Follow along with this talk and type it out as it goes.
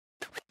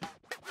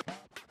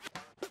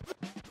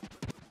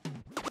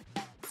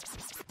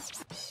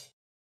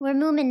We're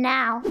moving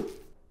now.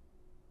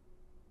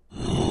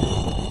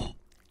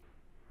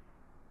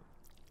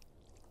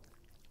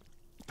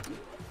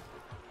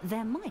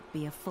 There might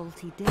be a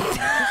faulty deal just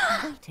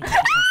waiting to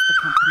cost the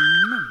company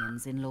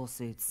millions in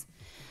lawsuits.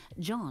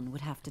 John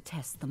would have to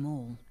test them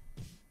all.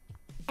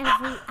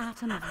 Every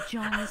atom of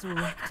John's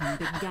rectum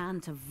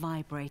began to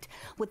vibrate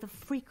with the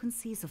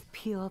frequencies of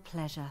pure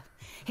pleasure.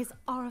 His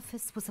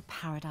orifice was a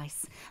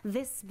paradise.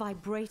 This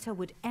vibrator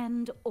would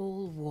end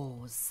all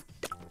wars.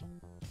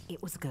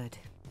 It was good.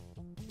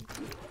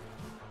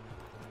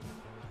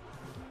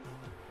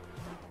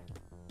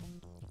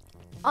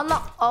 Oh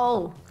no!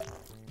 Oh.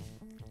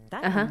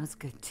 That one was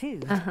good too.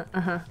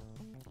 The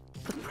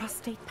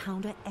Prostate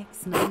Pounder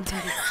X900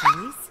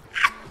 series,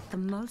 the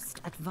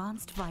most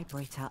advanced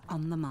vibrator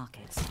on the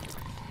market.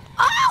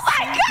 Oh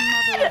my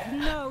god!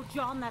 No,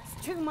 John, that's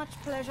too much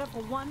pleasure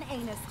for one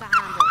anus to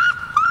handle.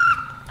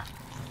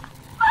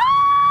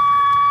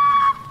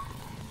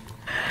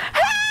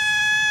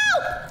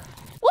 Help!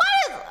 What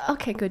is...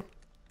 Okay, good.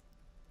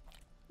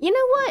 You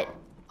know what?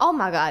 Oh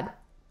my god.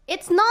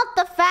 It's not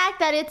the fact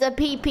that it's a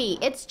PP.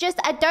 It's just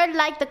I don't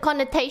like the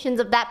connotations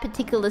of that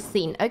particular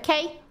scene,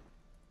 okay?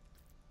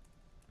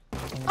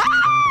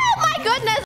 Oh my goodness!